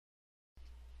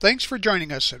Thanks for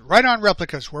joining us at Right On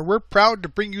Replicas, where we're proud to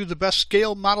bring you the best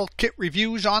scale model kit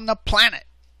reviews on the planet.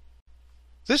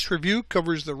 This review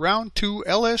covers the Round 2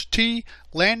 LST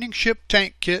Landing Ship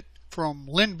Tank Kit from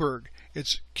Lindberg.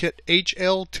 It's kit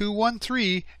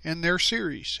HL213 in their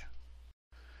series.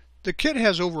 The kit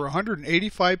has over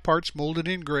 185 parts molded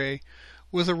in gray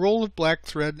with a roll of black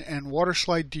thread and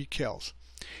waterslide decals.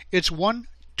 It's one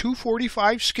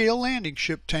 245 scale landing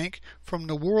ship tank from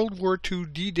the World War II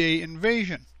D-Day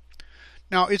invasion.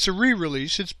 Now, it's a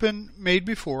re-release. It's been made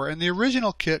before, and the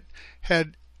original kit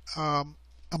had a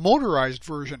motorized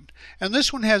version, and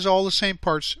this one has all the same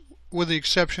parts with the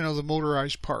exception of the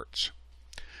motorized parts.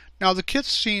 Now, the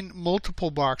kit's seen multiple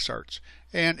box arts,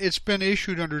 and it's been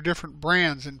issued under different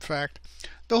brands. In fact,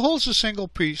 the hull's a single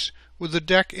piece with the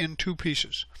deck in two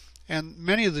pieces, and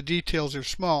many of the details are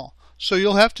small, so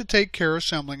you'll have to take care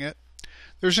assembling it.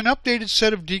 There's an updated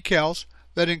set of decals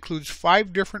that includes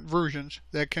 5 different versions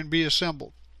that can be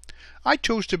assembled. I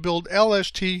chose to build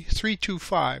LST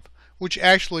 325, which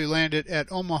actually landed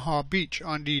at Omaha Beach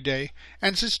on D-Day,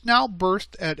 and it's now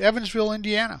berthed at Evansville,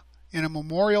 Indiana, in a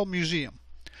memorial museum.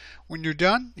 When you're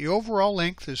done, the overall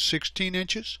length is 16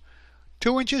 inches,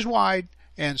 2 inches wide,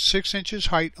 and 6 inches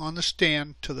height on the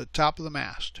stand to the top of the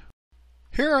mast.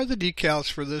 Here are the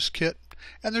decals for this kit,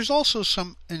 and there's also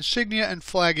some insignia and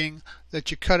flagging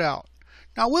that you cut out.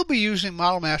 Now, we'll be using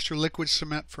Model Master liquid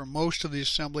cement for most of the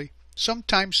assembly,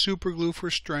 sometimes super glue for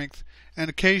strength, and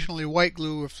occasionally white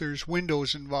glue if there's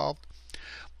windows involved.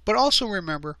 But also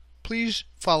remember, please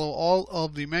follow all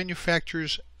of the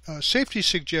manufacturer's safety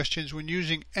suggestions when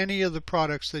using any of the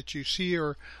products that you see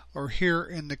or hear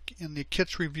in the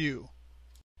kit's review.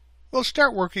 We'll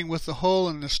start working with the hull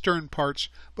and the stern parts,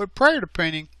 but prior to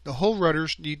painting, the hull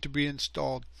rudders need to be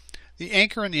installed. The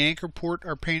anchor and the anchor port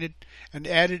are painted and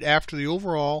added after the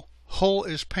overall hull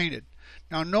is painted.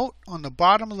 Now note on the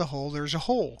bottom of the hull there's a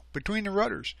hole between the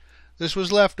rudders. This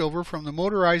was left over from the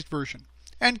motorized version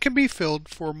and can be filled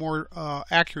for more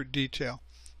accurate detail.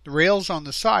 The rails on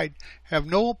the side have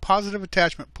no positive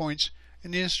attachment points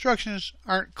and the instructions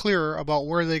aren't clearer about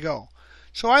where they go.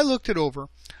 So I looked it over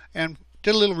and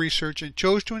did a little research and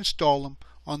chose to install them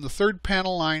on the third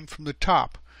panel line from the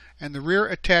top and the rear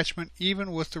attachment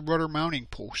even with the rudder mounting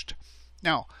post.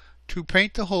 Now, to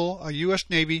paint the hull a U.S.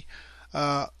 Navy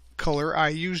color, I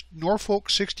used Norfolk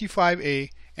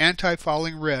 65A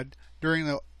anti-fouling red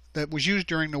that was used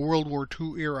during the World War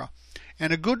II era.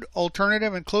 And a good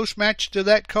alternative and close match to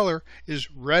that color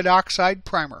is red oxide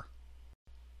primer.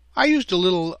 I used a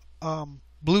little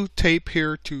blue tape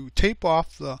here to tape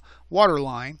off the water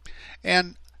line,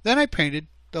 and then I painted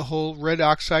the whole red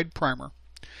oxide primer.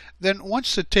 Then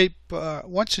once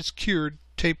it's cured,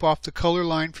 tape off the color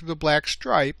line for the black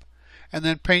stripe, and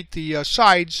then paint the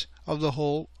sides of the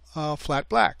whole flat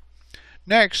black.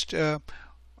 Next,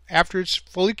 after it's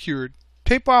fully cured,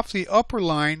 tape off the upper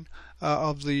line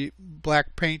of the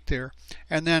black paint there,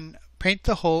 and then paint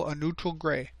the hull a neutral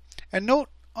gray. And note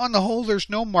on the hull there's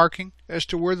no marking as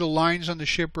to where the lines on the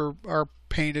ship are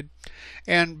painted,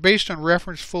 and based on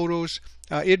reference photos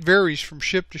it varies from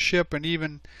ship to ship and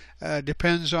even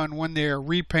depends on when they are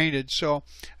repainted. So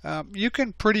you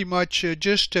can pretty much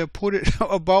just put it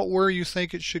about where you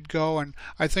think it should go, and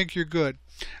I think you're good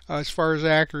as far as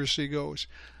accuracy goes.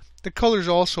 The colors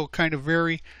also kind of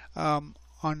vary on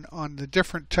the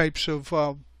different types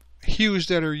of hues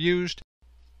that are used.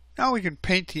 Now we can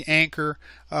paint the anchor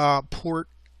port.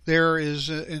 There is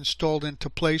installed into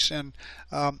place, and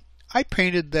I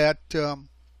painted that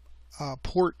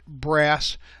port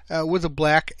brass with a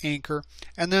black anchor,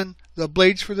 and then the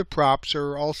blades for the props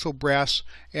are also brass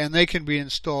and they can be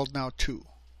installed now too.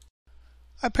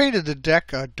 I painted the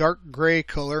deck a dark gray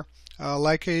color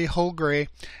like a hull gray,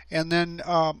 and then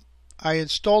I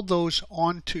installed those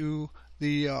onto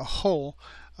the hull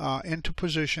into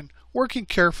position, working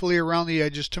carefully around the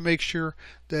edges to make sure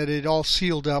that it all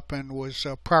sealed up and was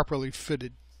properly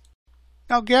fitted.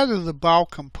 Now gather the bow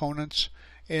components,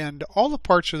 and all the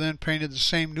parts are then painted the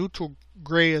same neutral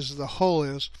gray as the hull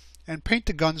is, and paint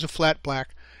the guns a flat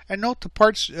black. And note the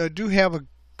parts do have a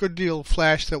good deal of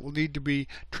flash that will need to be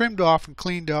trimmed off and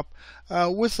cleaned up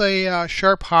with a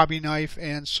sharp hobby knife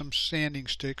and some sanding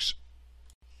sticks.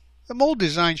 The mold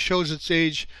design shows its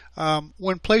age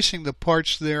when placing the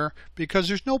parts there because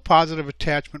there's no positive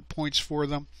attachment points for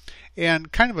them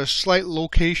and kind of a slight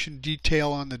location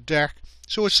detail on the deck.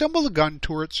 So assemble the gun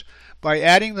turrets by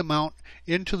adding the mount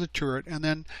into the turret, and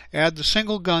then add the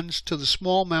single guns to the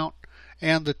small mount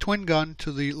and the twin gun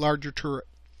to the larger turret.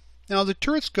 Now the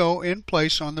turrets go in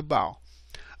place on the bow.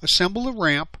 Assemble the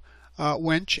ramp,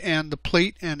 winch, and the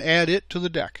plate and add it to the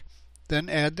deck. Then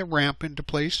add the ramp into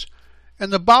place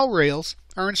And the bow rails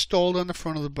are installed on the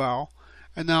front of the bow.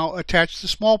 And now attach the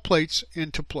small plates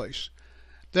into place.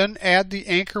 Then add the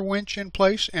anchor winch in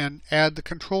place and add the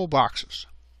control boxes.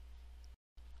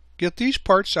 Get these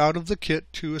parts out of the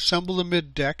kit to assemble the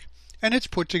mid-deck, and it's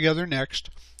put together next.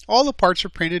 All the parts are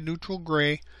painted neutral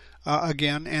gray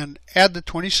again, and add the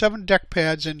 27 deck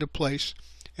pads into place.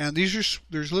 And there's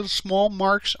little small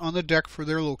marks on the deck for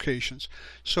their locations,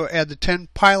 so add the 10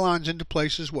 pylons into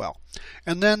place as well,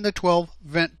 and then the 12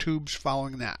 vent tubes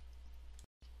following that.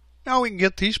 Now we can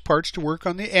get these parts to work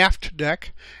on the aft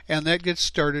deck, and that gets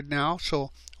started now. So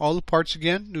all the parts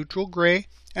again neutral gray,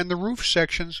 and the roof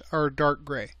sections are dark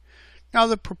gray. Now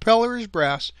the propeller is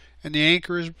brass and the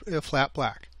anchor is flat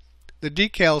black. The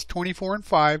decals 24 and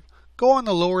 5 go on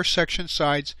the lower section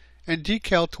sides and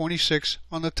decal 26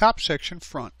 on the top section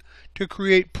front to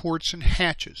create ports and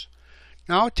hatches.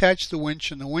 Now attach the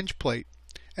winch and the winch plate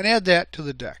and add that to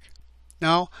the deck.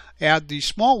 Now add the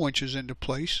small winches into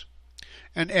place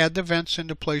and add the vents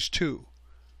into place too.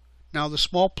 Now the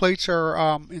small plates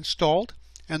are installed,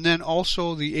 and then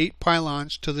also the 8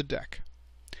 pylons to the deck.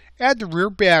 Add the rear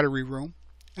battery room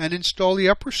and install the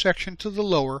upper section to the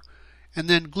lower, and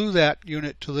then glue that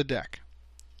unit to the deck.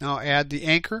 Now add the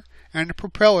anchor and the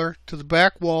propeller to the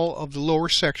back wall of the lower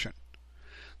section.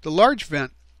 The large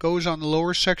vent goes on the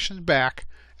lower section's back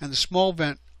and the small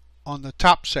vent on the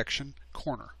top section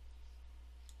corner.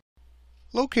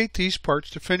 Locate these parts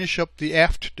to finish up the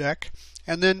aft deck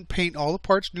and then paint all the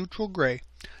parts neutral gray.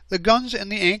 The guns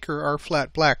and the anchor are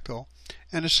flat black though,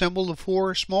 and assemble the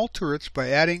 4 small turrets by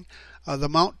adding the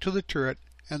mount to the turret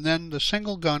and then the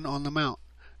single gun on the mount.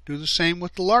 Do the same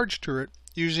with the large turret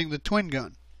using the twin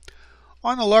gun.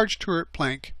 On the large turret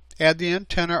plank, add the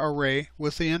antenna array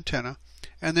with the antenna,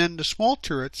 and then the small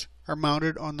turrets are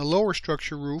mounted on the lower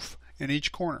structure roof in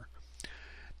each corner.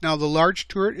 Now the large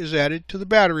turret is added to the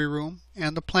battery room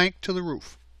and the plank to the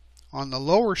roof. On the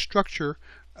lower structure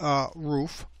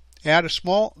roof, add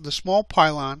the small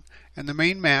pylon and the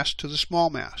main mast to the small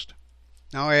mast.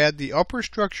 Now add the upper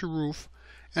structure roof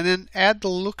and then add the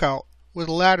lookout with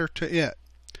a ladder to it.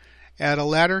 Add a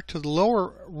ladder to the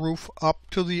lower roof up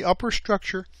to the upper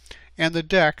structure and the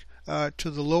deck to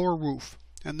the lower roof.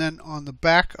 And then on the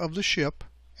back of the ship,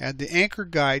 add the anchor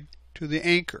guide to the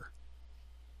anchor.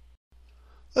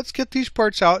 Let's get these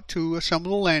parts out to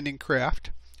assemble the landing craft,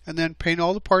 and then paint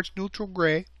all the parts neutral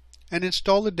gray and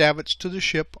install the davits to the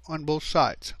ship on both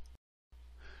sides.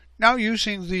 Now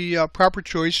using the proper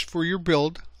choice for your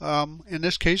build, in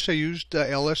this case I used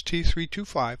LST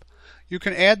 325, you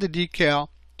can add the decal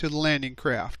to the landing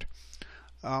craft.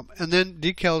 And then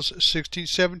decals 16,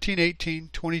 17, 18,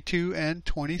 22, and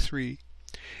 23.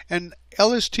 And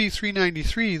LST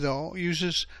 393 though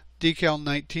uses decal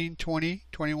 19, 20,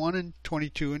 21, and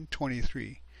 22, and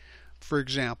 23, for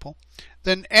example.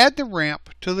 Then add the ramp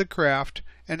to the craft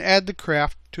and add the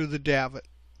craft to the davit.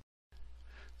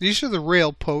 These are the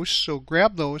rail posts, so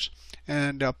grab those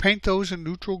and paint those in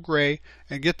neutral gray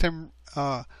and get them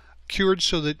cured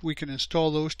so that we can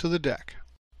install those to the deck.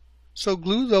 So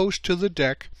glue those to the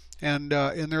deck and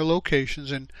in their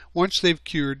locations, and once they've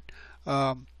cured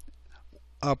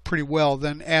pretty well,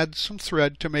 then add some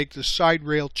thread to make the side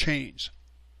rail chains.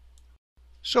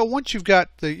 So once you've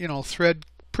got the thread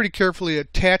pretty carefully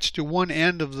attached to one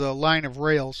end of the line of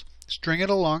rails, string it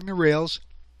along the rails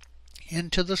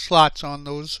into the slots on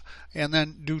those, and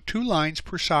then do 2 lines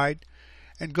per side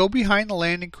and go behind the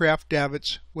landing craft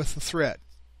davits with the thread.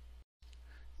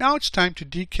 Now it's time to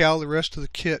decal the rest of the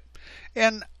kit,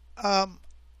 and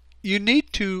you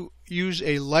need to use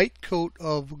a light coat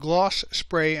of gloss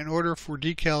spray in order for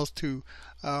decals to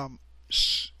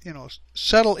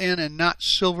settle in and not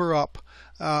silver up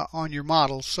on your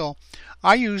models. So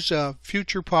I use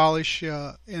future polish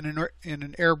in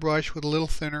an airbrush with a little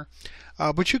thinner,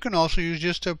 but you can also use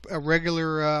just a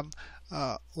regular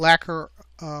lacquer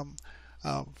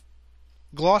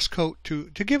gloss coat to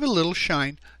give it a little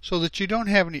shine so that you don't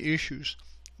have any issues.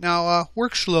 Now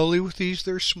work slowly with these,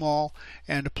 they're small,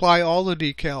 and apply all the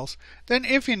decals. Then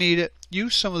if you need it,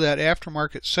 use some of that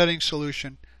aftermarket setting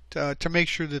solution to make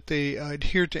sure that they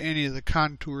adhere to any of the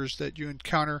contours that you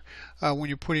encounter when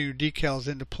you're putting your decals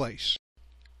into place.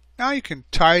 Now you can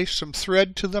tie some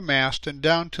thread to the mast and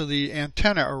down to the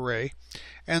antenna array,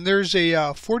 and there's a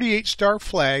 48-star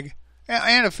flag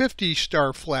and a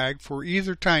 50-star flag for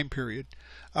either time period.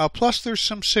 Plus there's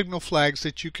some signal flags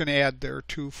that you can add there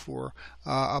too for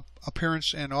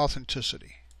appearance and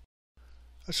authenticity.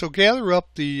 So gather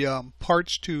up the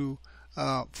parts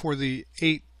for the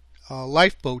 8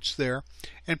 lifeboats there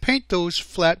and paint those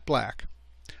flat black.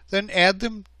 Then add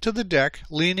them to the deck,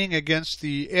 leaning against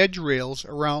the edge rails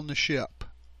around the ship.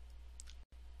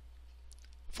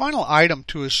 Final item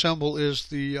to assemble is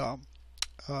the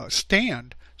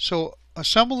stand. So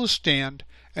assemble the stand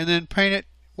and then paint it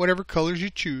whatever colors you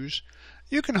choose.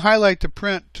 You can highlight the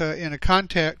print in a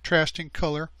contrasting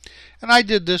color, and I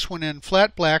did this one in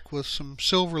flat black with some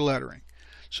silver lettering.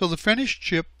 So the finished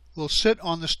chip will sit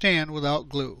on the stand without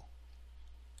glue.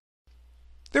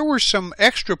 There were some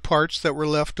extra parts that were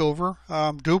left over,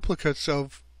 duplicates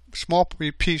of small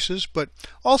pieces, but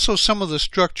also some of the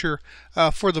structure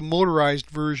for the motorized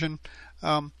version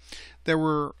that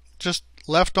were just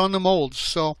left on the molds.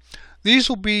 So these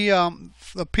will be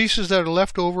the pieces that are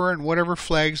left over, and whatever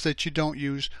flags that you don't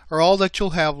use are all that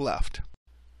you'll have left.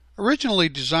 Originally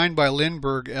designed by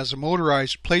Lindberg as a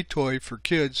motorized play toy for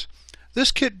kids,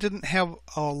 this kit didn't have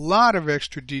a lot of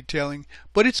extra detailing,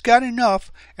 but it's got enough,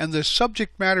 and the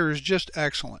subject matter is just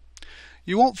excellent.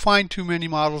 You won't find too many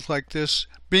models like this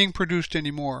being produced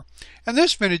anymore, and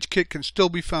this vintage kit can still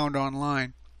be found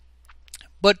online.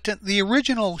 But the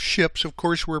original ships, of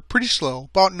course, were pretty slow,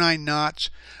 about 9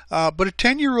 knots, but a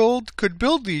 10-year-old could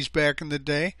build these back in the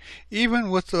day,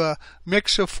 even with a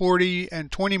mix of 40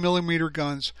 and 20 millimeter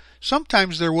guns.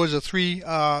 Sometimes there was a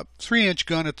 3-inch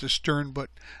gun at the stern, but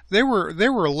they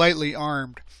were lightly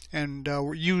armed and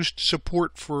were used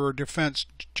support for defense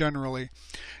generally.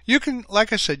 You can,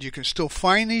 like I said, you can still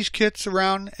find these kits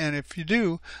around, and if you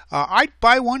do, I'd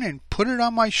buy one and put it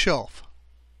on my shelf.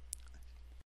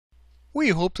 We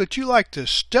hope that you like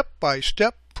this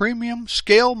step-by-step premium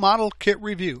scale model kit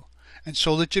review. And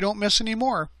so that you don't miss any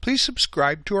more, please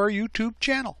subscribe to our YouTube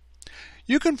channel.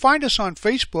 You can find us on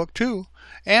Facebook too,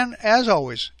 and as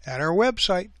always, at our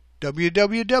website,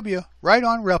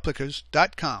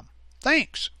 www.rightonreplicas.com.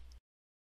 Thanks.